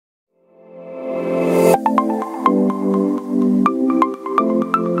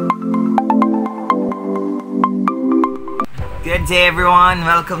Good day everyone!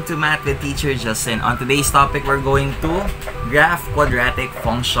 Welcome to Math with Teacher Justin. On today's topic, we're going to graph quadratic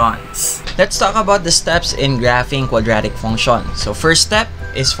functions. Let's talk about the steps in graphing quadratic function. So first step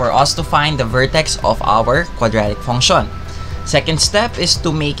is for us to find the vertex of our quadratic function. Second step is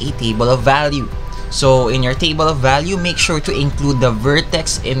to make a table of value. So in your table of value, make sure to include the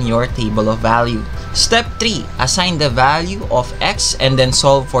vertex in your table of value. Step 3, assign the value of x and then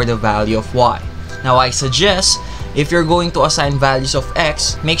solve for the value of y. Now I suggest, if you're going to assign values of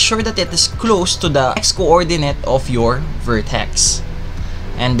x, make sure that it is close to the x-coordinate of your vertex.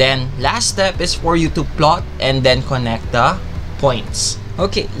 And then last step is for you to plot and then connect the points.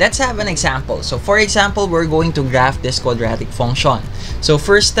 Okay, let's have an example. So for example, we're going to graph this quadratic function. So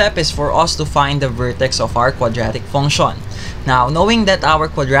first step is for us to find the vertex of our quadratic function. Now, knowing that our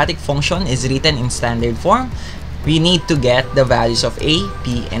quadratic function is written in standard form, we need to get the values of a,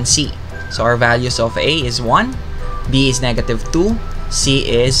 b, and c. So our values of a is 1, b is -2, c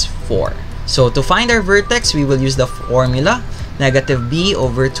is 4. So to find our vertex, we will use the formula -b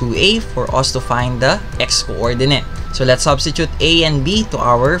over 2a for us to find the x-coordinate. So let's substitute a and b to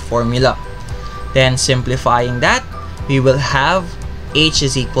our formula. Then simplifying that, we will have h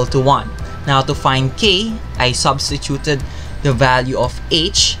is equal to 1. Now to find k, I substituted the value of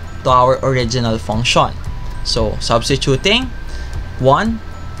h to our original function. So substituting 1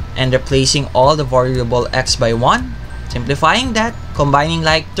 and replacing all the variable x by 1. Simplifying that, combining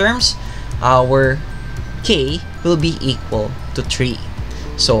like terms, our k will be equal to 3.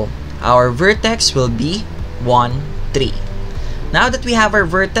 So our vertex will be 1, 3. Now that we have our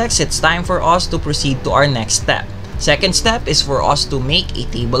vertex, it's time for us to proceed to our next step. Second step is for us to make a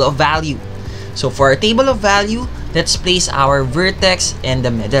table of value. So for our table of value, let's place our vertex in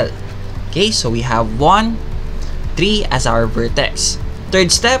the middle. Okay, so we have 1, 3 as our vertex. Third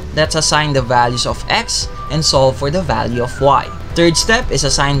step, let's assign the values of x and solve for the value of y. Third step is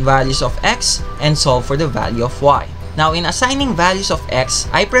assign values of x and solve for the value of y. Now, in assigning values of x,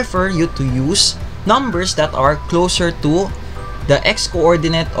 I prefer you to use numbers that are closer to the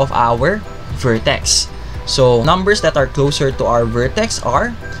x-coordinate of our vertex. So, numbers that are closer to our vertex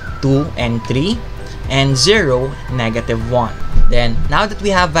are 2 and 3 and 0, -1. Then, now that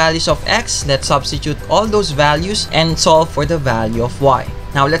we have values of x, let's substitute all those values and solve for the value of y.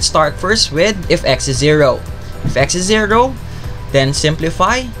 Now, let's start first with if x is 0. If x is 0, then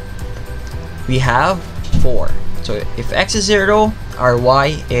simplify, we have 4. So, if x is 0, our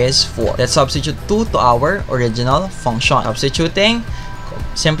y is 4. Let's substitute 2 to our original function. Substituting,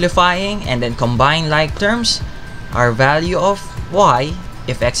 simplifying, and then combine like terms, our value of y,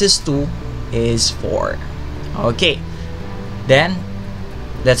 if x is 2, is 4. Okay. Then,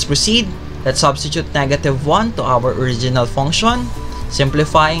 let's proceed. Let's substitute -1 to our original function.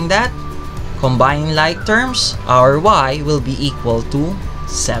 Simplifying that, combining like terms, our y will be equal to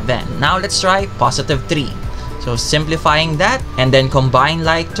 7. Now, let's try +3. So, simplifying that and then combine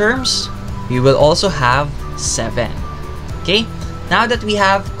like terms, we will also have 7. Okay? Now that we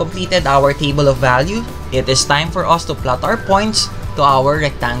have completed our table of value, it is time for us to plot our points to our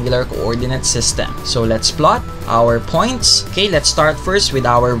rectangular coordinate system. So let's plot our points. Okay, let's start first with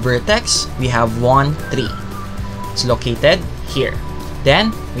our vertex. We have 1, 3. It's located here.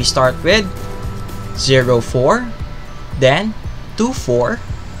 Then we start with 0, 4. Then 2, 4.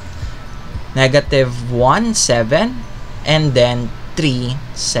 -1, 7. And then 3,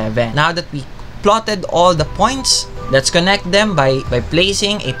 7. Now that we plotted all the points, let's connect them by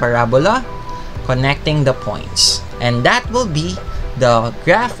placing a parabola connecting the points. And that will be the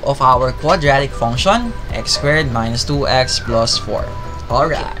graph of our quadratic function, x squared minus 2x plus 4.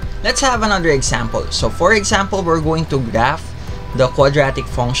 Alright, let's have another example. So for example, we're going to graph the quadratic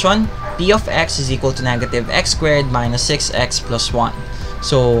function p of x is equal to -x squared minus 6x plus 1.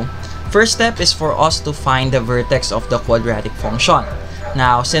 So first step is for us to find the vertex of the quadratic function.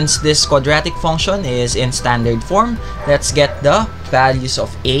 Now, since this quadratic function is in standard form, let's get the values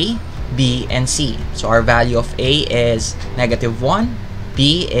of a, b, and c. So our value of a is -1,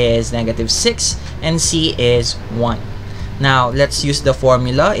 b is -6, and c is 1. Now, let's use the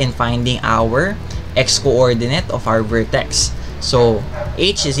formula in finding our x-coordinate of our vertex. So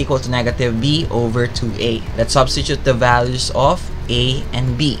h is equal to -b over 2a. Let's substitute the values of a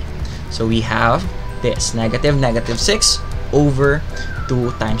and b. So we have this, -6 over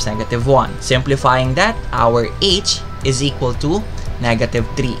 2 times -1. Simplifying that, our h is equal to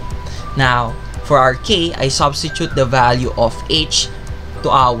 -3. Now, for our k, I substitute the value of h to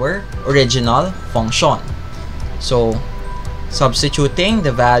our original function. So, substituting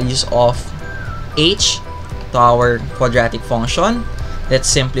the values of h to our quadratic function, let's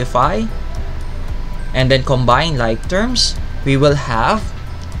simplify and then combine like terms. we will have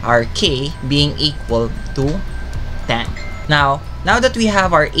our k being equal to 10. Now that we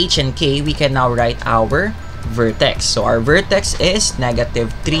have our h and k, we can now write our vertex. So our vertex is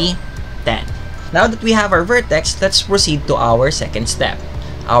negative 3, 10. Now that we have our vertex, let's proceed to our second step.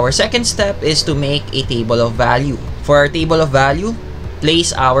 Our second step is to make a table of value. For our table of value,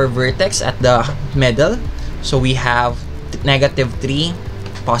 place our vertex at the middle. So we have negative 3,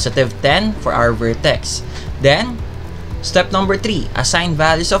 positive 10 for our vertex. Then, step number 3, assign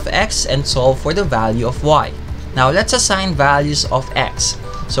values of x and solve for the value of y. Now let's assign values of x.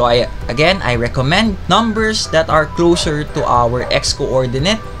 So I recommend numbers that are closer to our x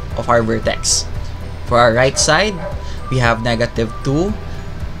coordinate of our vertex. For our right side, we have negative 2,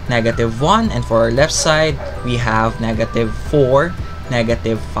 negative 1, and for our left side, we have negative 4,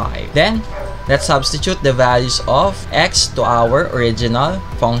 negative 5. Then, let's substitute the values of x to our original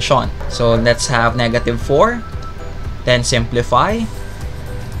function. So let's have negative 4, then simplify.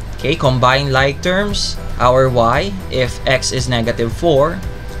 Okay, combine like terms. Our y, if x is negative 4,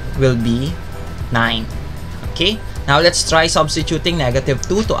 will be 9. Okay, now let's try substituting negative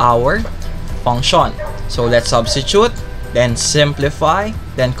 2 to our function. So let's substitute, then simplify,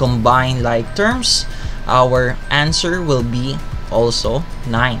 then combine like terms. Our answer will be also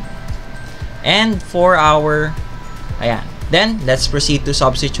 9. And for our, then let's proceed to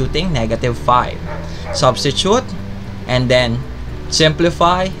substituting negative 5. Substitute, and then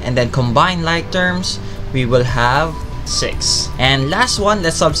simplify, and then combine like terms. We will have 6. And last one,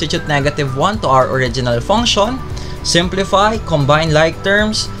 let's substitute negative 1 to our original function. Simplify, combine like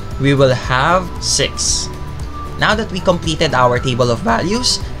terms. We will have 6. Now that we completed our table of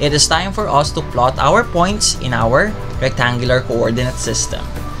values, it is time for us to plot our points in our rectangular coordinate system.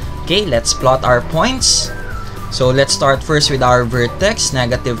 Okay, let's plot our points. So let's start first with our vertex,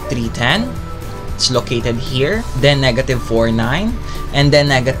 negative 3, 10. It's located here. Then negative 4, 9. And then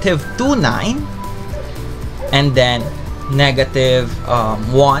negative 2, 9. And then negative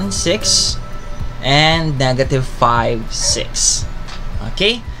 1, 6. And negative 5, 6.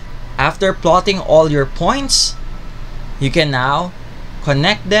 Okay, after plotting all your points, you can now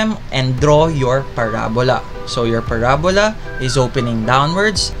connect them and draw your parabola. So your parabola is opening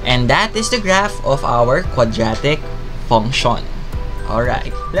downwards, and that is the graph of our quadratic function.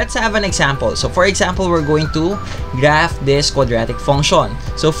 Alright, let's have an example. So for example, we're going to graph this quadratic function.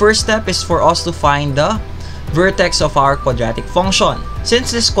 So first step is for us to find the vertex of our quadratic function.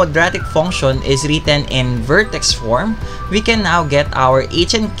 Since this quadratic function is written in vertex form, we can now get our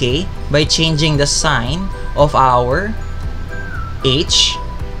h and k by changing the sign of our h,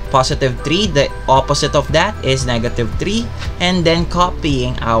 positive 3, the opposite of that is negative 3, and then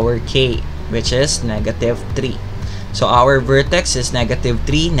copying our k, which is negative 3. So our vertex is negative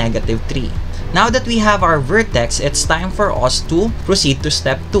 3, negative 3. Now that we have our vertex, it's time for us to proceed to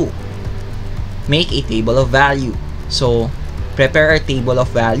step 2. Make a table of value. So prepare our table of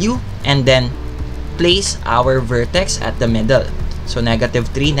value and then place our vertex at the middle. So negative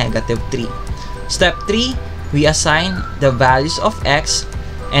 3, negative 3. Step 3, we assign the values of x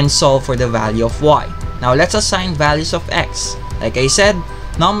and solve for the value of y. Now let's assign values of x. Like I said,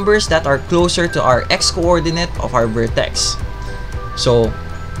 numbers that are closer to our x coordinate of our vertex. So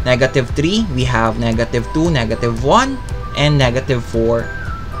negative 3, we have negative 2, negative 1, and negative 4,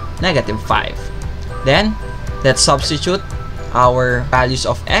 negative 5. Then let's substitute our values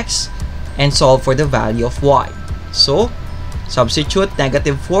of x and solve for the value of y. So substitute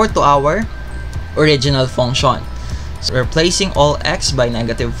negative 4 to our original function. So replacing all x by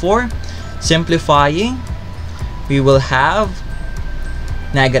negative 4, simplifying, we will have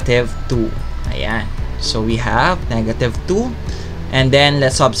negative 2. Ayan. So we have negative 2, and then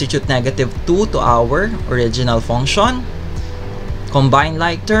let's substitute negative 2 to our original function. Combine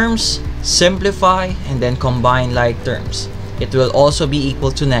like terms, simplify, and then combine like terms. It will also be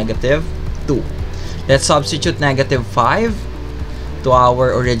equal to negative 2. Let's substitute negative 5 to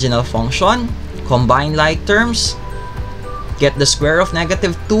our original function. Combine like terms, get the square of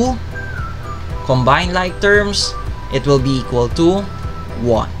negative 2, combine like terms, it will be equal to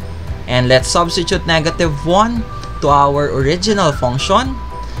 1. And let's substitute negative 1 to our original function.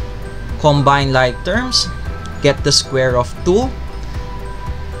 Combine like terms, get the square of 2,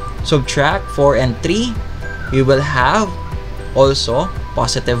 subtract 4 and 3, we will have also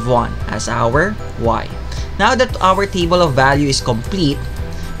positive 1 as our y. Now that our table of value is complete,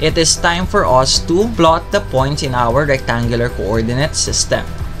 it is time for us to plot the points in our rectangular coordinate system.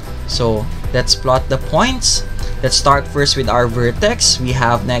 So let's plot the points. Let's start first with our vertex. We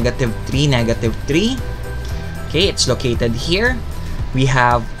have negative 3, negative 3. Okay, it's located here. We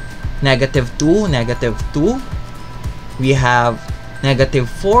have negative 2, negative 2. we have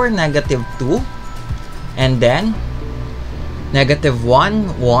 -4, -2, and then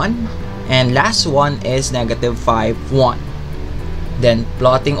 -1, 1, and last one is -5, 1. Then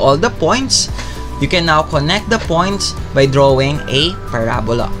plotting all the points, you can now connect the points by drawing a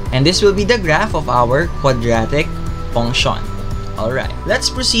parabola. And this will be the graph of our quadratic function. Alright, let's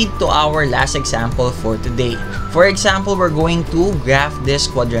proceed to our last example for today. For example, we're going to graph this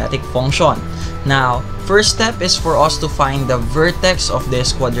quadratic function. Now, first step is for us to find the vertex of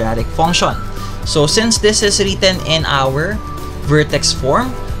this quadratic function. So since this is written in our vertex form,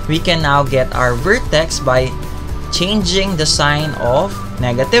 we can now get our vertex by changing the sign of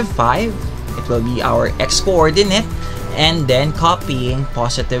 -5. It will be our x-coordinate, and then copying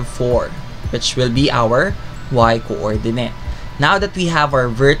 +4, which will be our y-coordinate. Now that we have our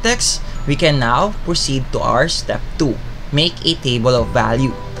vertex, we can now proceed to our step 2. Make a table of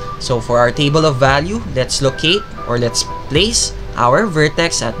value. So for our table of value, let's locate or let's place our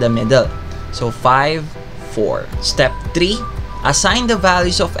vertex at the middle. So 5, 4. Step 3, assign the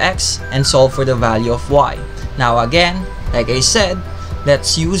values of x and solve for the value of y. Now again, like I said,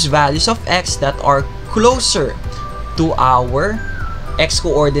 let's use values of x that are closer to our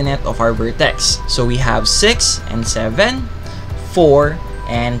x-coordinate of our vertex. So we have 6 and 7, 4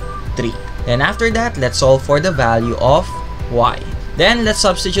 and 3. Then after that, let's solve for the value of y. Then let's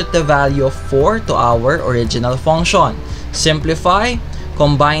substitute the value of 4 to our original function. Simplify,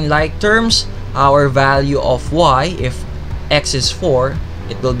 combine like terms, our value of y, if x is 4,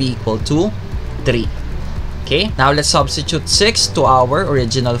 it will be equal to 3. Okay, now let's substitute 6 to our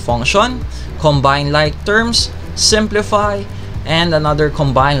original function. Combine like terms, simplify, and another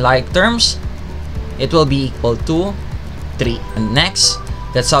combine like terms, it will be equal to 3. And next,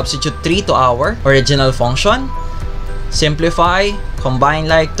 let's substitute 3 to our original function. Simplify, combine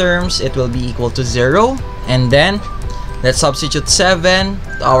like terms, it will be equal to 0. And then, let's substitute 7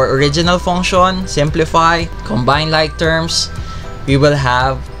 to our original function. Simplify, combine like terms, we will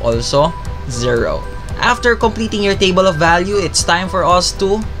have also 0. After completing your table of value, it's time for us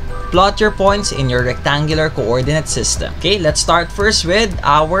to plot your points in your rectangular coordinate system. Okay, let's start first with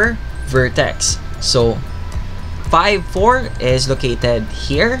our vertex. So 5, 4 is located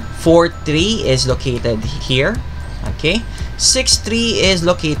here. 4, 3 is located here. Okay, 6, 3 is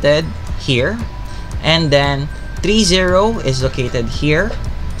located here. And then 3, 0 is located here.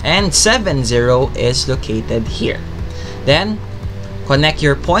 And 7, 0 is located here. Then connect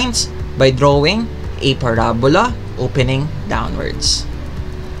your points by drawing a parabola opening downwards.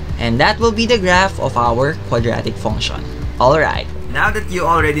 And that will be the graph of our quadratic function. Alright, now that you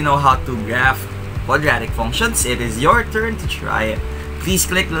already know how to graph quadratic functions, it is your turn to try it. Please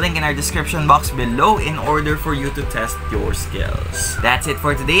click the link in our description box below in order for you to test your skills. That's it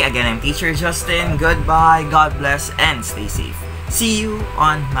for today. Again, I'm Teacher Justin. Goodbye, God bless, and stay safe. See you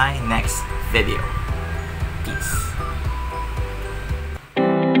on my next video. Peace.